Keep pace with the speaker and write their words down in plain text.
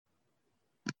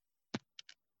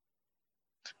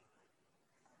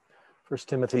1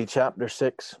 Timothy chapter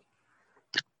 6,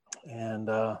 and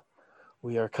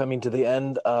we are coming to the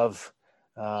end of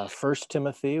 1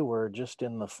 Timothy. We're just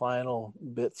in the final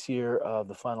bits here of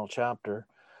the final chapter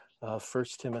of 1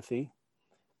 Timothy,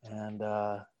 and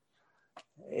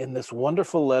in this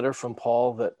wonderful letter from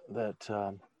Paul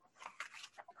that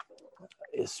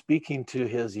is speaking to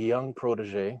his young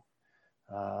protege,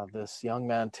 this young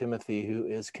man Timothy, who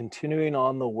is continuing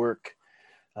on the work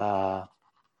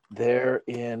there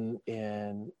in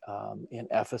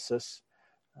Ephesus,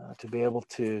 to be able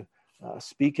to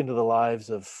speak into the lives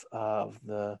of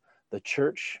the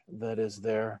church that is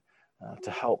there, to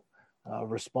help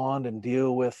respond and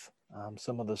deal with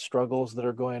some of the struggles that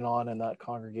are going on in that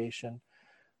congregation,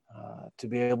 to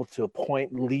be able to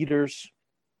appoint leaders,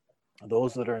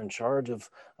 those that are in charge of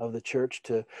the church,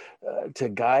 to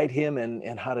guide him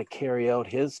in how to carry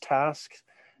out his tasks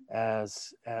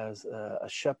as a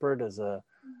shepherd, as a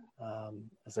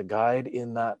guide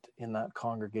in that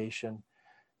congregation.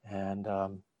 And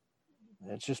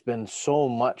it's just been so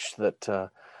much that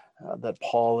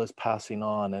Paul is passing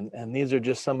on, and these are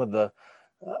just some of the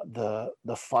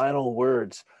final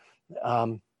words.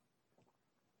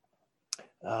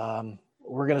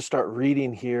 We're going to start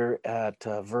reading here at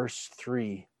verse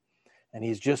 3, and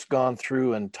he's just gone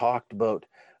through and talked about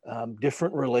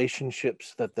different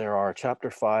relationships that there are.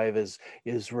 Chapter 5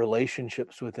 is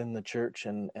relationships within the church,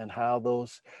 and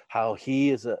how he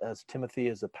as Timothy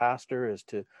as a pastor is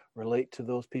to relate to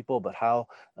those people, but how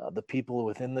the people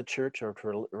within the church are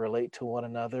to relate to one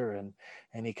another,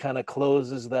 and he kind of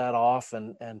closes that off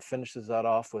and finishes that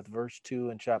off with verse 2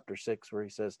 in chapter 6, where he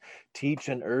says, "Teach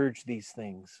and urge these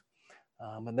things."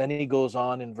 And then he goes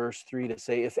on in verse 3 to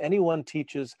say, "If anyone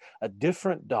teaches a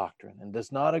different doctrine and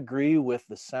does not agree with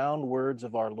the sound words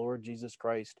of our Lord Jesus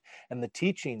Christ and the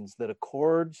teachings that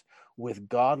accords with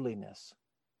godliness,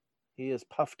 he is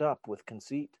puffed up with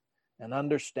conceit and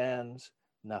understands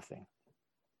nothing.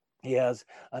 He has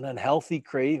an unhealthy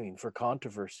craving for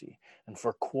controversy and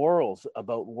for quarrels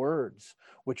about words,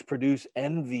 which produce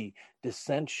envy,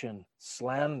 dissension,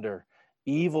 slander,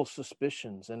 evil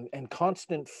suspicions, and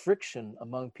constant friction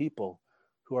among people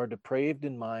who are depraved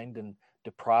in mind and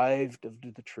deprived of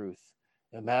the truth,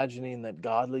 imagining that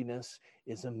godliness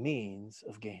is a means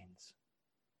of gains.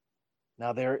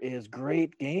 Now there is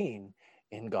great gain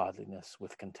in godliness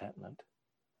with contentment,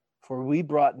 for we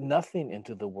brought nothing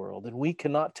into the world, and we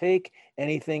cannot take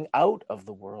anything out of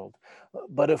the world.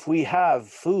 But if we have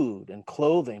food and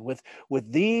clothing,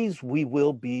 with these we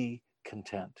will be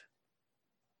content.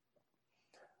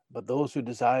 But those who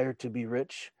desire to be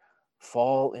rich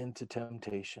fall into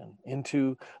temptation,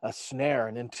 into a snare,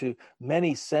 and into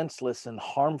many senseless and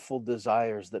harmful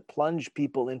desires that plunge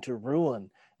people into ruin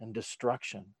and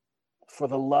destruction. For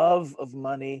the love of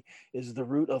money is the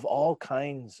root of all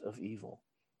kinds of evil.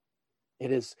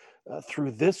 It is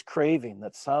through this craving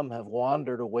that some have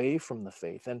wandered away from the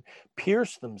faith and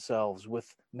pierced themselves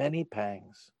with many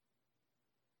pangs.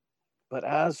 But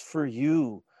as for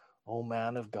you, O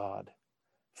man of God,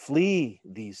 flee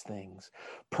these things.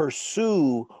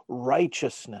 Pursue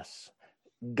righteousness,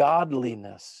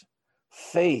 godliness,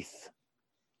 faith,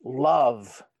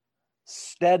 love,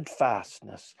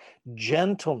 steadfastness,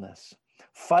 gentleness.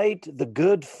 Fight the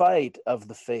good fight of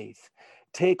the faith.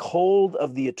 Take hold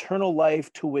of the eternal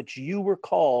life to which you were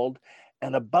called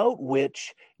and about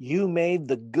which you made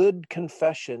the good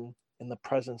confession in the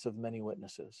presence of many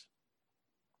witnesses.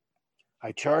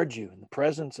 I charge you in the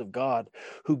presence of God,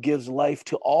 who gives life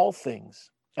to all things,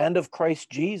 and of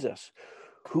Christ Jesus,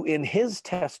 who in his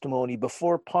testimony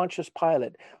before Pontius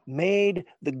Pilate made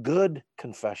the good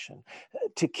confession,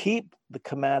 to keep the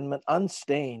commandment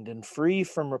unstained and free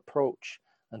from reproach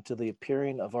until the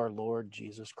appearing of our Lord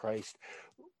Jesus Christ,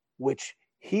 which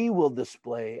he will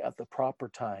display at the proper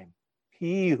time.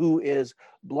 He who is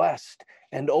blessed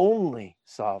and only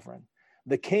sovereign,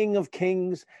 the King of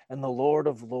kings and the Lord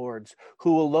of lords,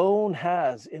 who alone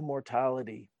has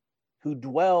immortality, who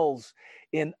dwells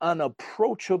in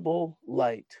unapproachable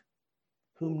light,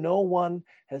 whom no one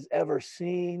has ever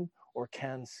seen or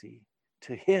can see.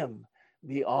 To him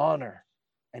be honor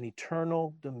and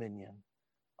eternal dominion.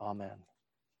 Amen.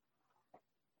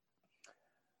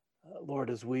 Lord,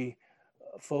 as we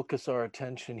focus our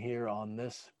attention here on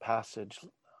this passage,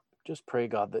 just pray,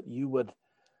 God, that you would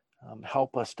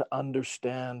help us to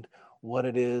understand what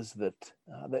it is that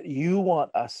you want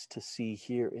us to see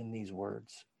here in these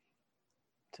words,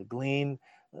 to glean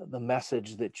the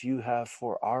message that you have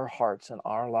for our hearts and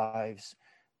our lives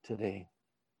today,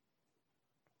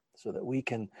 so that we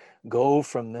can go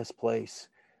from this place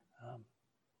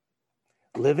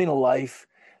living a life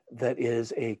that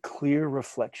is a clear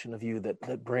reflection of you,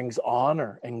 that brings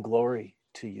honor and glory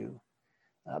to you,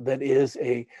 that is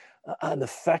an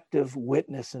effective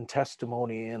witness and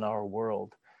testimony in our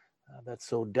world, that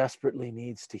so desperately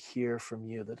needs to hear from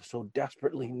you, that so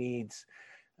desperately needs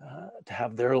to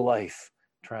have their life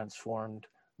transformed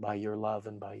by your love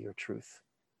and by your truth.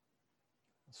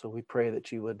 So we pray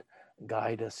that you would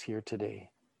guide us here today.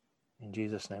 In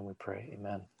Jesus' name we pray,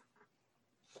 amen.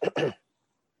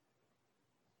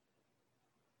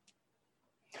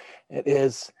 It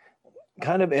is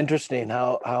kind of interesting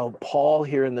how Paul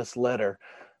here in this letter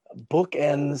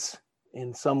bookends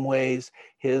in some ways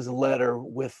his letter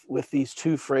with these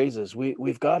two phrases.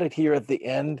 We've got it here at the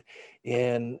end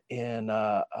in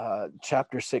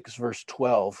chapter 6 verse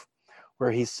 12,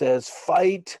 where he says,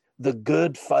 "Fight the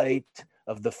good fight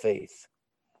of the faith."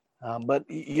 But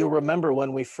you'll remember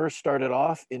when we first started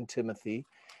off in Timothy,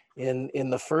 in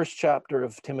the first chapter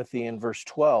of Timothy in verse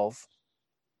 12,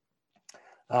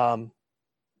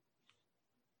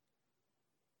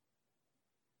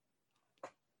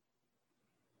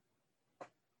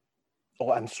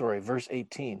 verse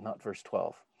 18, not verse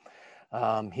 12.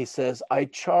 He says,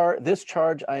 this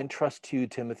charge I entrust to you,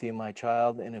 Timothy, my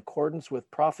child, in accordance with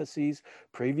prophecies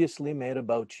previously made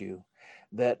about you,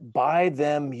 that by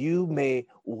them you may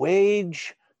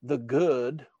wage the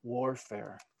good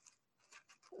warfare.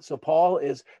 So Paul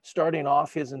is starting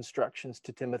off his instructions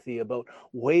to Timothy about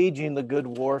waging the good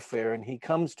warfare, and he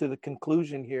comes to the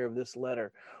conclusion here of this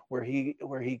letter where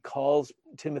he calls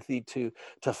Timothy to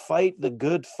fight the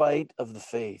good fight of the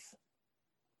faith.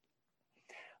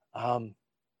 Do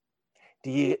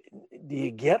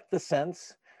you get the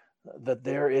sense that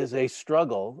there is a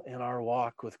struggle in our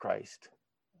walk with Christ?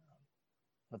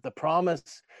 But the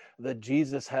promise that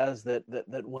Jesus has that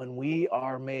when we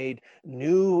are made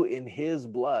new in his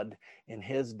blood, in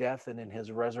his death and in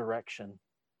his resurrection,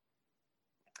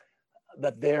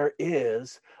 that there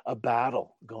is a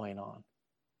battle going on.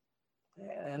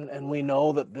 And we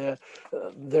know that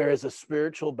there is a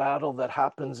spiritual battle that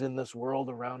happens in this world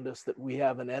around us, that we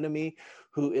have an enemy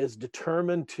who is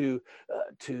determined to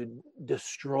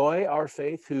destroy our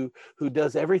faith, who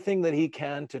does everything that he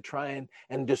can to try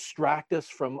and distract us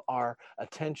from our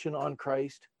attention on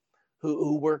Christ,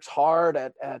 who works hard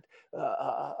at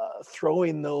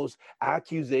throwing those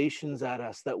accusations at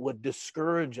us that would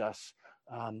discourage us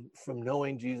from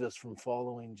knowing Jesus, from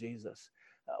following Jesus.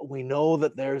 We know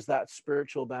that there's that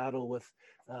spiritual battle with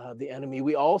the enemy.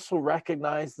 We also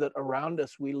recognize that around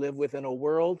us we live within a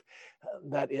world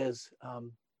that is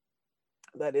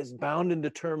bound and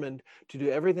determined to do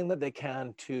everything that they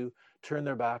can to turn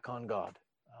their back on God,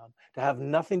 to have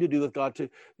nothing to do with God, to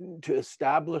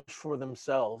establish for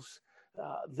themselves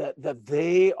that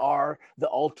they are the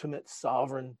ultimate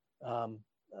sovereign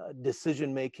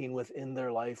decision making within their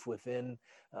life, within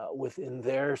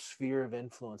their sphere of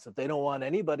influence, that they don't want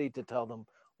anybody to tell them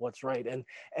what's right.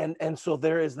 And so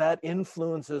there is that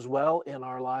influence as well in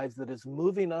our lives that is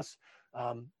moving us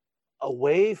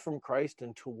away from Christ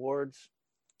and towards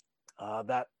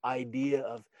that idea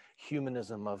of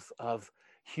humanism, of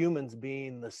humans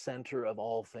being the center of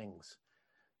all things.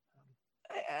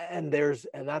 And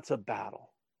that's a battle.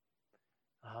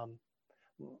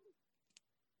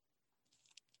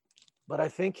 But I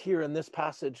think here in this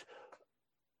passage,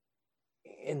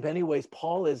 in many ways,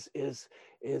 Paul is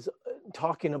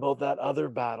talking about that other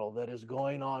battle that is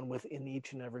going on within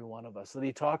each and every one of us, that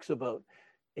he talks about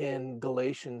in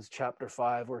Galatians chapter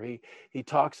 5, where he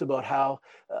talks about how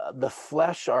the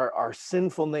flesh, our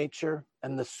sinful nature,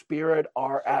 and the spirit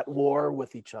are at war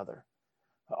with each other,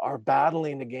 are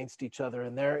battling against each other.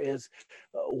 And there is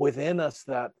within us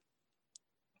that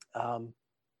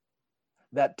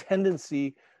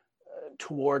tendency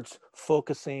towards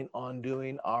focusing on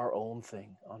doing our own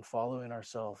thing, on following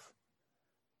ourselves.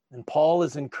 And Paul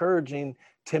is encouraging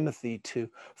Timothy to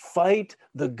fight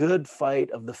the good fight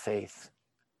of the faith,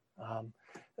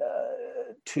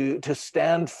 to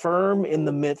stand firm in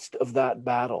the midst of that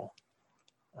battle,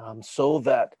 so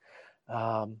that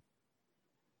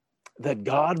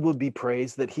God would be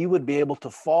praised, that he would be able to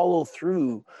follow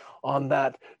through on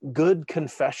that good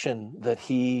confession that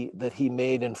he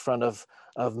made in front of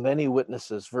many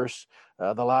witnesses. The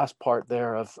last part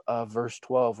there of verse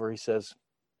 12, where he says,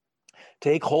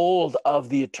 "Take hold of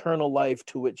the eternal life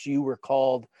to which you were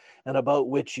called and about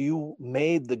which you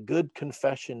made the good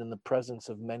confession in the presence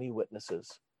of many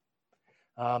witnesses."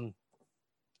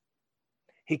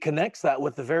 He connects that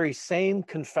with the very same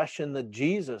confession that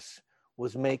Jesus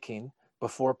was making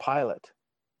before Pilate.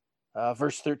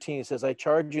 Verse 13, he says, I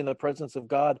charge you in the presence of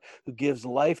God who gives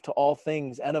life to all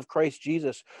things, and of Christ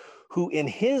Jesus, who in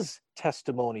his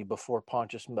testimony before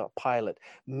Pontius Pilate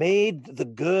made the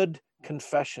good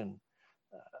confession.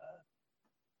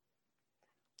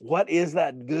 What is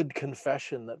that good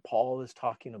confession that Paul is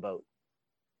talking about?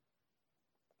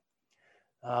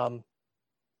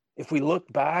 If we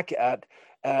look back at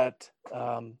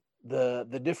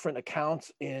the different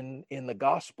accounts in the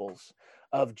Gospels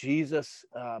of Jesus'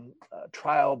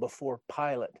 trial before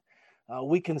Pilate,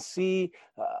 we can see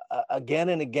again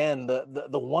and again the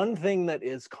one thing that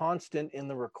is constant in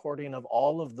the recording of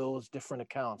all of those different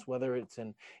accounts, whether it's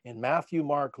in Matthew,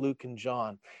 Mark, Luke, and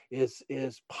John, is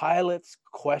Pilate's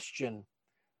question,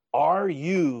 "Are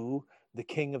you the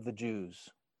King of the Jews?"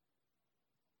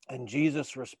 And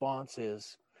Jesus' response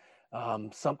is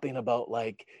something about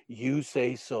like, "You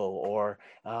say so," or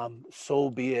 "So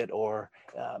be it," or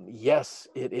 "Yes,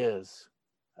 it is."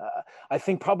 I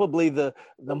think probably the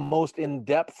most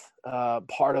in-depth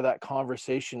part of that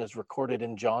conversation is recorded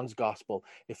in John's Gospel.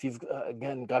 If you've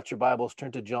again got your Bibles,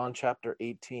 turn to John chapter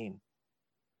 18.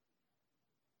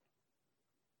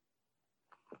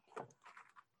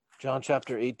 John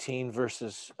chapter 18,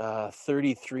 verses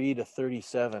 33 to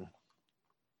 37.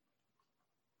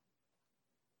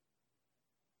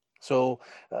 So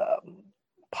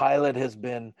Pilate has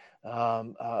been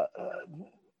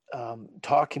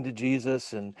talking to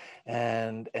Jesus, and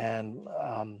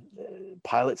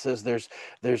Pilate says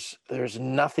there's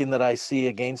nothing that I see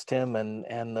against him, and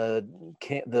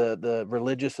the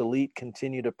religious elite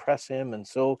continue to press him, and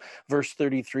so verse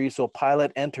 33. So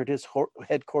Pilate entered his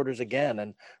headquarters again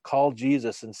and called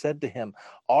Jesus and said to him,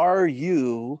 "Are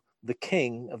you the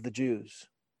King of the Jews?"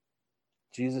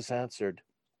 Jesus answered,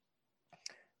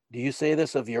 "Do you say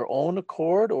this of your own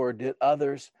accord, or did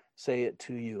others say it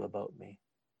to you about me?"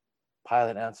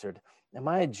 Pilate answered, "Am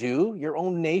I a Jew? Your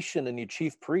own nation and your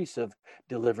chief priests have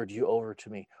delivered you over to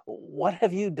me. What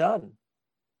have you done?"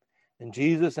 And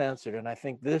Jesus answered, and I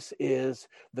think this is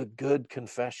the good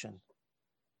confession.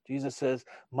 Jesus says,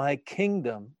 "My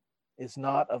kingdom is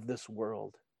not of this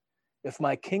world. If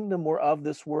my kingdom were of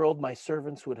this world, my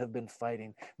servants would have been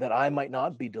fighting that I might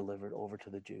not be delivered over to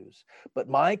the Jews. But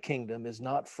my kingdom is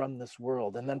not from this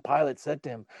world." And then Pilate said to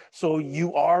him, "So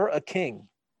you are a king?"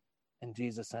 And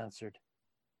Jesus answered,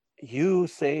 "You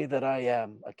say that I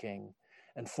am a king.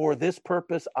 And for this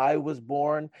purpose I was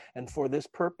born, and for this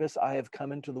purpose I have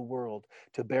come into the world,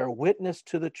 to bear witness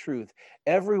to the truth.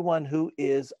 Everyone who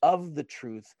is of the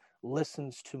truth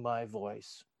listens to my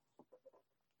voice."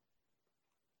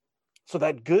 So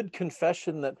that good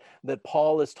confession that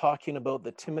Paul is talking about,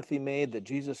 that Timothy made, that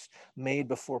Jesus made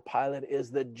before Pilate,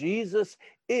 is that Jesus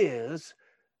is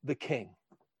the king,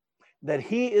 that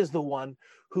he is the one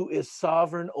who is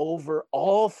sovereign over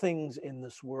all things in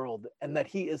this world, and that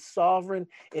he is sovereign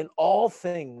in all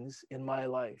things in my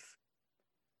life.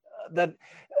 That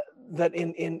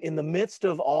in the midst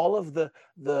of all of the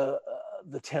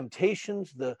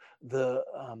temptations,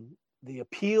 the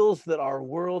appeals that our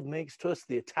world makes to us,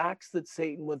 the attacks that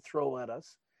Satan would throw at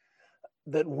us,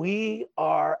 that we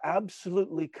are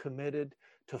absolutely committed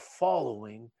to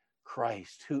following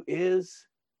Christ, who is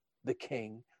the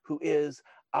King, who is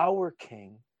our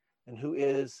King, and who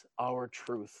is our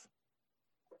truth.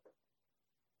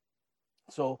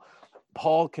 So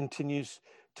Paul continues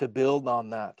to build on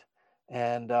that.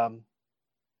 And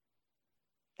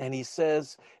he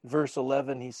says, verse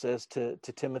 11, he says to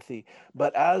Timothy,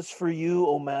 "But as for you,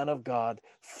 O man of God,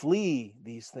 flee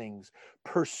these things.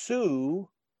 Pursue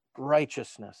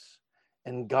righteousness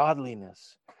and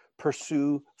godliness.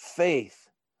 Pursue faith.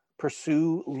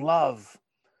 Pursue love.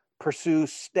 Pursue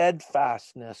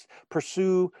steadfastness.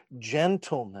 Pursue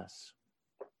gentleness."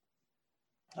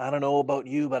 I don't know about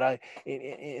you, but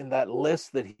in that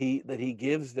list that he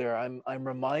gives there, I'm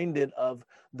reminded of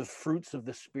the fruits of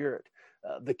the Spirit,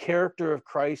 the character of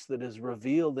Christ that is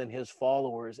revealed in his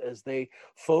followers as they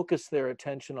focus their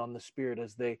attention on the Spirit,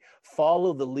 as they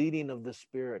follow the leading of the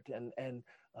Spirit and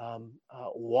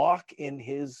walk in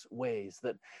his ways.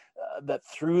 That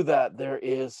through that there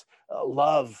is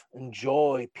love and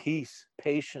joy, peace,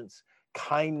 patience,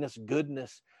 kindness,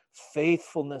 goodness,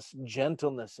 faithfulness,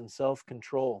 gentleness, and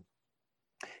self-control.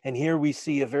 And here we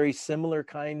see a very similar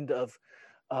kind of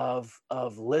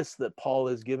list that Paul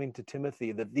is giving to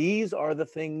Timothy, that these are the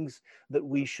things that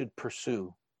we should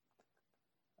pursue.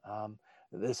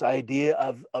 This idea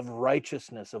of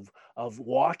righteousness, of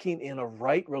walking in a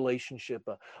right relationship,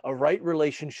 a right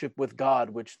relationship with God,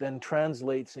 which then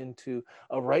translates into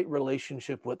a right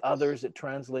relationship with others. It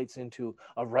translates into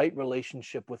a right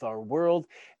relationship with our world,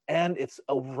 and it's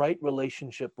a right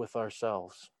relationship with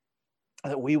ourselves.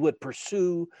 that we would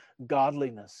pursue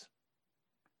godliness,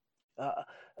 uh,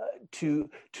 to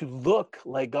look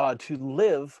like God, to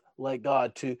live like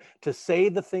God, to say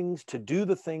the things, to do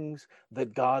the things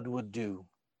that God would do,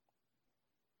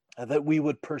 that we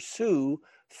would pursue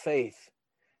faith.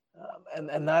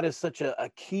 And that is such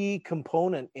a key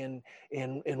component in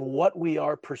what we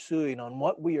are pursuing, on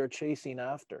what we are chasing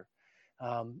after,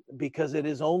 because it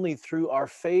is only through our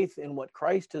faith in what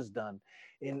Christ has done,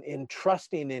 in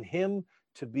trusting in Him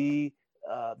to be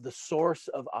the source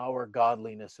of our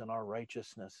godliness and our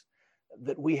righteousness,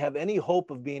 that we have any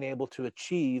hope of being able to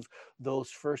achieve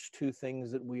those first two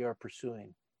things that we are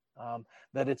pursuing.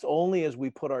 That it's only as we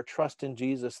put our trust in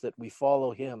Jesus, that we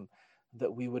follow Him,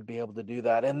 that we would be able to do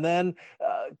that. And then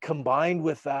combined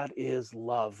with that is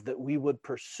love, that we would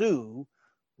pursue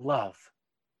love.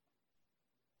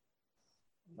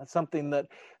 That's something that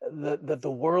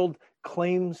the world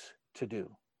claims to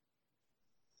do.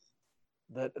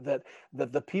 That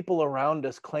the people around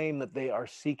us claim that they are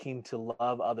seeking to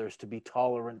love others, to be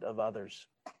tolerant of others.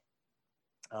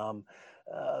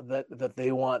 That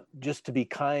they want just to be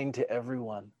kind to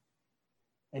everyone.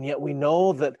 And yet we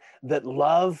know that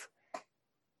love,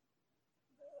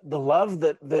 the love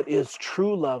that is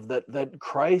true love, that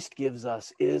Christ gives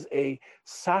us, is a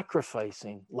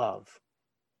sacrificing love,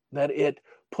 that it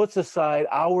puts aside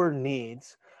our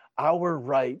needs, our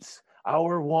rights,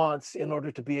 our wants, in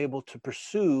order to be able to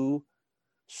pursue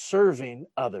serving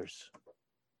others,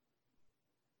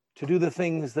 to do the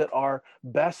things that are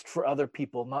best for other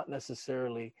people, not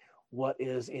necessarily what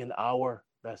is in our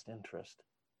best interest.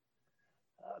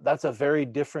 That's a very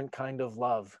different kind of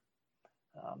love.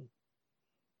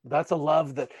 That's a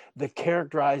love that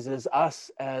characterizes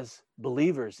us as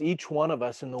believers, each one of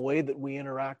us, in the way that we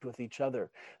interact with each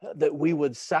other, that we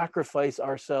would sacrifice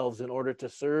ourselves in order to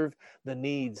serve the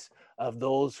needs of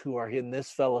those who are in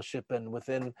this fellowship and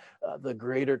within the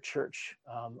greater church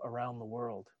around the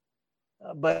world.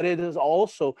 But it is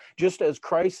also, just as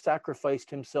Christ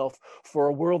sacrificed Himself for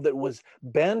a world that was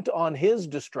bent on His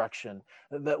destruction,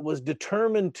 that was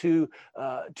determined to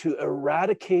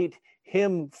eradicate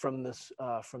Him from this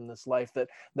life,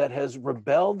 that has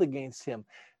rebelled against Him,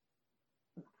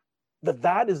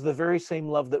 that is the very same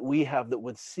love that we have, that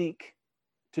would seek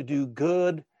to do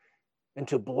good and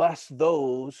to bless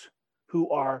those who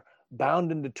are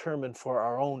bound and determined for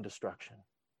our own destruction.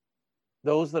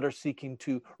 Those that are seeking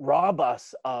to rob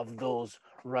us of those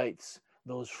rights,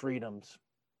 those freedoms.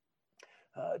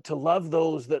 To love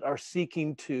those that are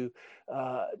seeking to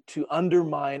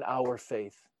undermine our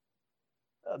faith.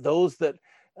 Those that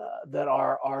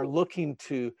are looking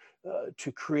to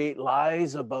create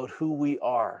lies about who we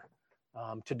are,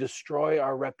 to destroy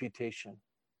our reputation.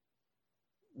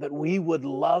 That we would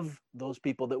love those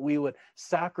people, that we would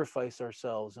sacrifice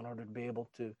ourselves in order to be able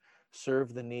to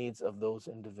serve the needs of those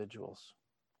individuals.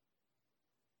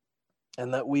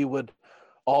 And that we would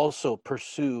also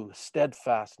pursue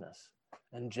steadfastness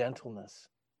and gentleness.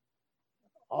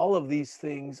 All of these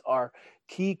things are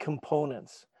key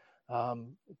components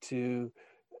to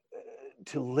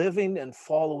living and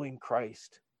following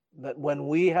Christ. That when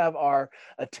we have our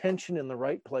attention in the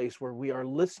right place, where we are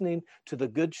listening to the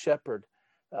Good Shepherd,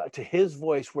 to His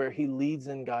voice, where He leads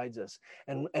and guides us,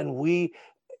 and we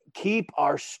keep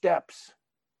our steps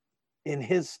in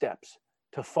His steps,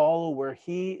 to follow where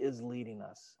He is leading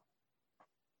us,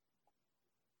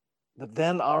 that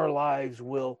then our lives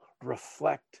will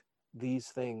reflect these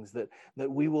things, that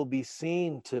we will be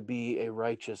seen to be a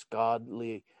righteous,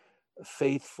 godly,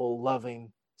 faithful,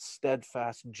 loving,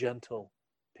 steadfast, gentle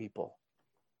people,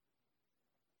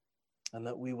 and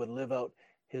that we would live out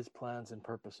His plans and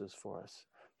purposes for us.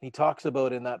 He talks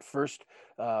about, in that first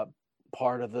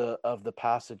part of the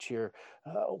passage here,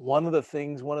 one of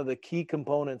the key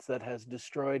components that has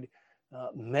destroyed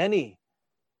many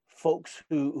folks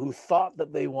who thought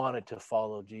that they wanted to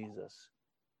follow Jesus.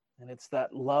 And it's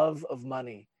that love of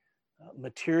money,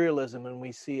 materialism, and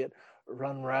we see it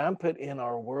run rampant in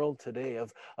our world today,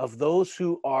 of those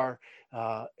who are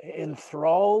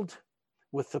enthralled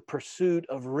with the pursuit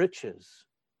of riches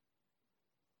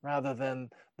rather than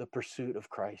the pursuit of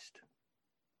Christ.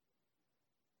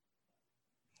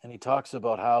 And he talks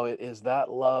about how it is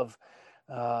that love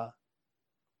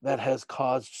that has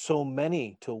caused so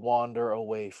many to wander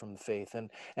away from faith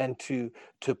and to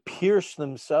pierce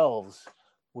themselves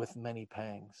with many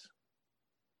pangs.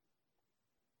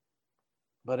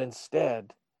 But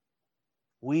instead,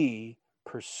 we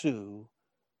pursue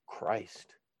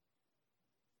Christ.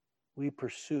 We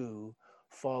pursue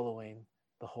following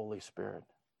the Holy Spirit.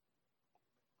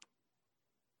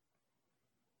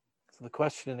 So the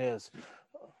question is,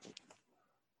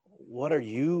 what are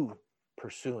you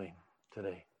pursuing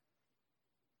today?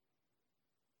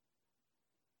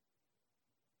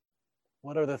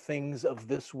 What are the things of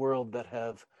this world that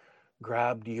have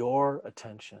grabbed your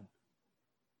attention,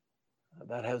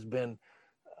 that has been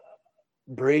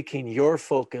breaking your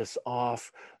focus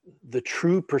off the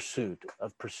true pursuit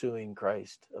of pursuing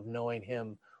Christ, of knowing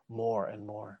him more and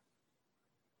more?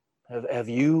 Have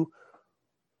you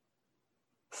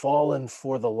fallen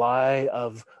for the lie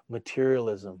of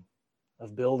materialism,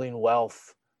 of building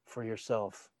wealth for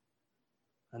yourself?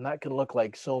 And that can look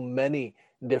like so many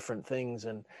different things.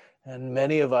 And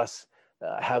many of us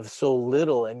have so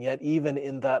little, and yet even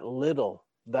in that little,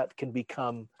 that can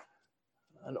become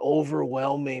an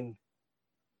overwhelming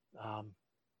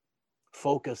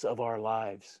focus of our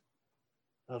lives,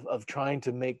 of trying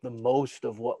to make the most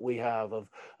of what we have,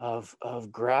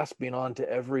 of grasping onto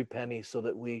every penny so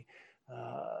that we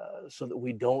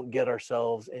don't get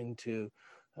ourselves into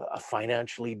a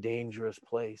financially dangerous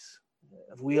place.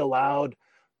 If we allowed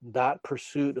that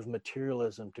pursuit of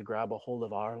materialism to grab a hold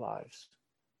of our lives?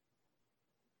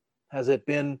 Has it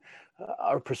been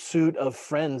our pursuit of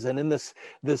friends? And in this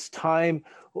time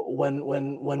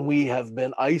when we have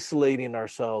been isolating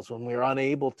ourselves, when we're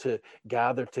unable to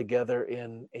gather together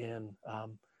in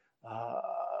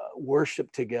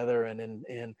worship together and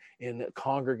in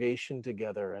congregation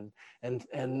together, and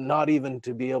not even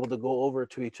to be able to go over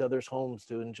to each other's homes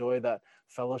to enjoy that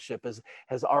fellowship,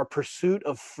 has our pursuit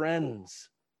of friends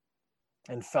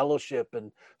and fellowship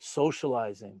and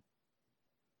socializing,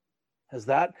 has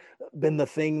that been the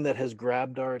thing that has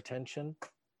grabbed our attention?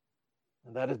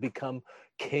 And that has become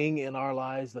king in our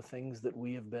lives, the things that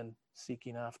we have been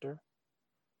seeking after?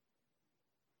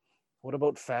 What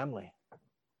about family?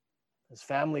 Has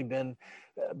family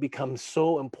become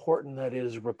so important that it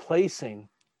is replacing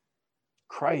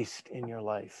Christ in your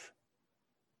life?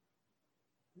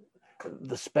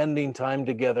 The spending time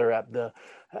together at the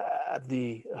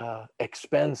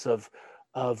expense of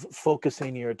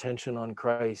focusing your attention on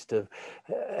Christ.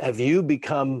 Have you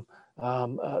become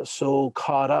so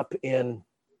caught up in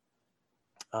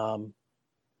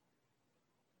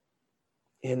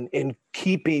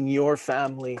keeping your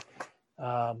family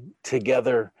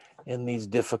together in these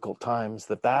difficult times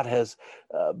that has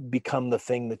become the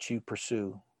thing that you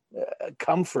pursue?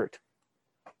 Comfort.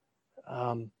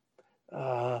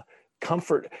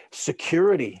 Comfort,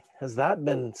 security, has that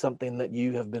been something that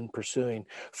you have been pursuing?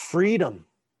 Freedom,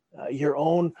 your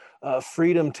own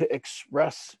freedom to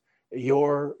express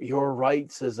your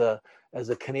rights as a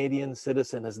Canadian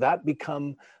citizen, has that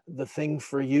become the thing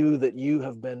for you that you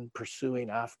have been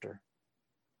pursuing after?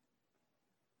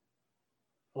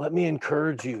 Let me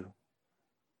encourage you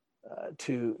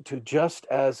to just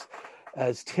as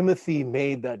Timothy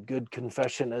made that good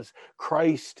confession, as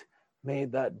Christ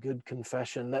made that good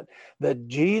confession, that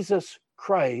Jesus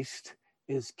Christ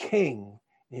is King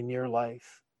in your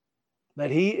life, that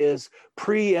he is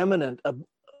preeminent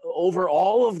over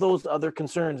all of those other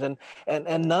concerns, and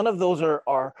none of those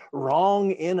are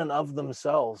wrong in and of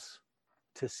themselves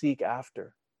to seek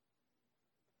after.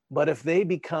 But if they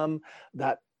become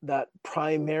that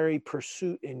primary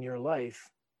pursuit in your life,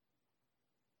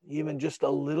 even just a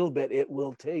little bit, it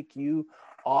will take you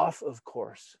off of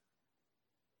course.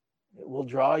 It will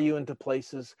draw you into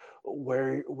places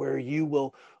where you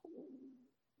will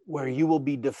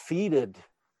be defeated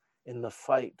in the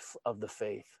fight of the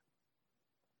faith.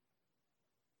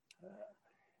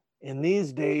 In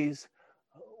these days,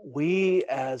 we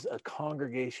as a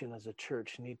congregation, as a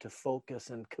church, need to focus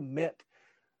and commit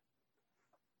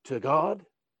to God,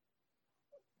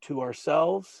 to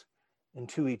ourselves, and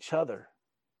to each other,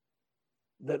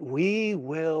 that we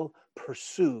will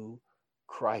pursue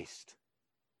Christ,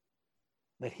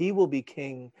 that he will be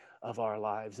king of our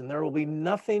lives, and there will be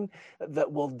nothing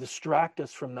that will distract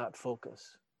us from that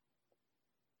focus.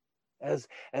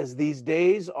 As these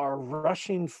days are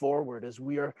rushing forward, as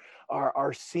we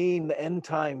are seeing the end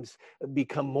times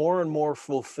become more and more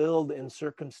fulfilled in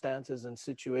circumstances and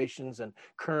situations and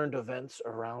current events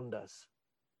around us,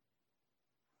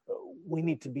 we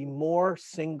need to be more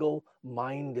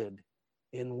single-minded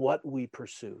in what we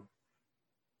pursue,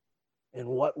 in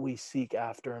what we seek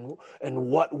after, and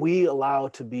what we allow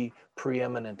to be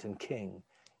preeminent and king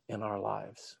in our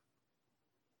lives.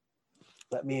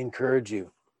 Let me encourage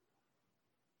you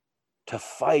to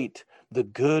fight the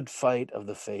good fight of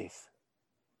the faith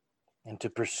and to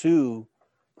pursue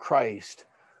Christ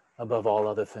above all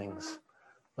other things.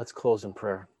 Let's close in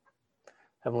prayer.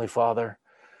 Heavenly Father,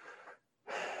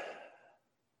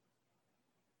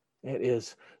 it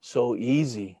is so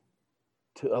easy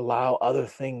to allow other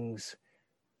things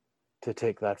to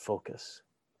take that focus.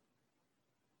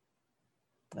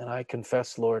 And I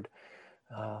confess, Lord,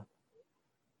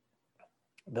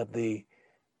 that the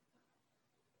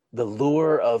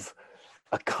lure of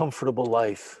a comfortable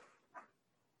life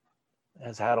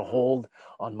has had a hold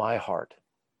on my heart.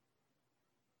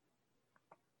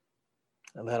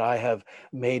 And that I have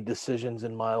made decisions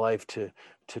in my life to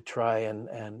try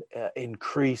and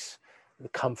increase the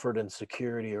comfort and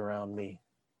security around me.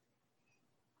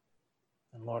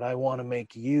 And Lord, I want to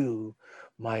make you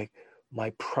my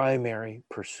primary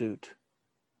pursuit.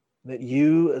 That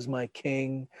you as my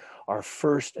King are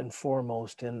first and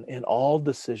foremost in all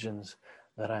decisions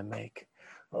that I make.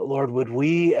 Lord, would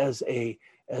we as a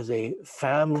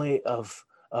family of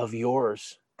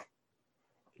yours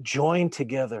join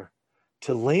together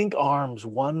to link arms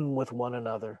one with one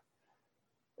another,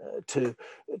 to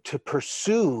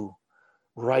pursue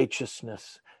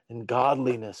righteousness and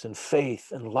godliness and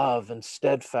faith and love and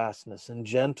steadfastness and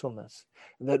gentleness,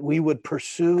 and that we would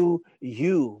pursue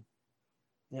you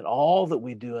in all that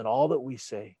we do and all that we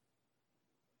say.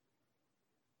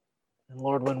 And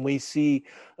Lord, when we see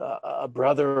a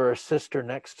brother or a sister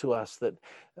next to us that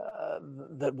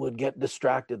would get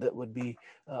distracted, that would be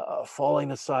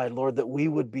falling aside, Lord, that we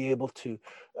would be able to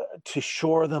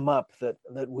shore them up,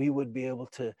 that we would be able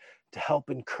to help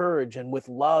encourage and with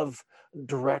love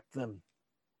direct them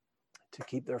to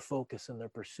keep their focus and their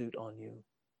pursuit on you.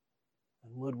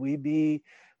 And would we be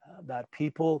that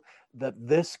people that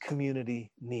this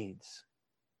community needs?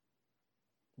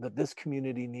 That this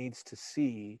community needs to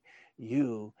see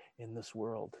you in this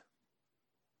world,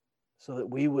 so that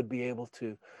we would be able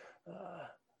to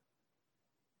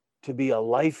be a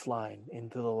lifeline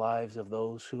into the lives of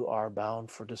those who are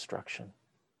bound for destruction,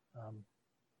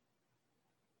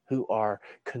 who are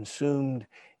consumed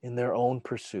in their own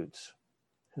pursuits,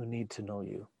 who need to know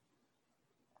you.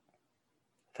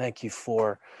 Thank you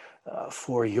for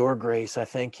your grace. I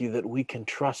thank you that we can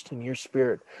trust in your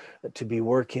Spirit to be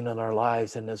working in our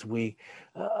lives. And as we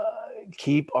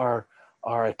keep our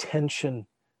attention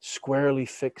squarely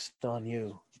fixed on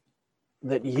you,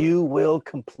 that you will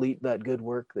complete that good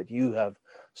work that you have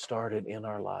started in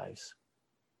our lives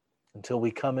until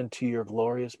we come into your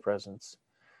glorious presence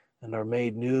and are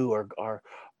made new, or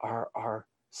are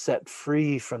set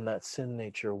free from that sin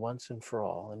nature once and for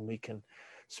all. And we can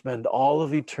spend all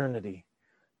of eternity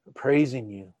praising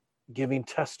you, giving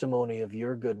testimony of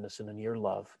your goodness and in your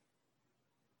love.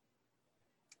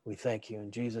 We thank you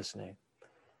in Jesus' name.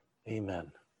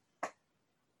 Amen.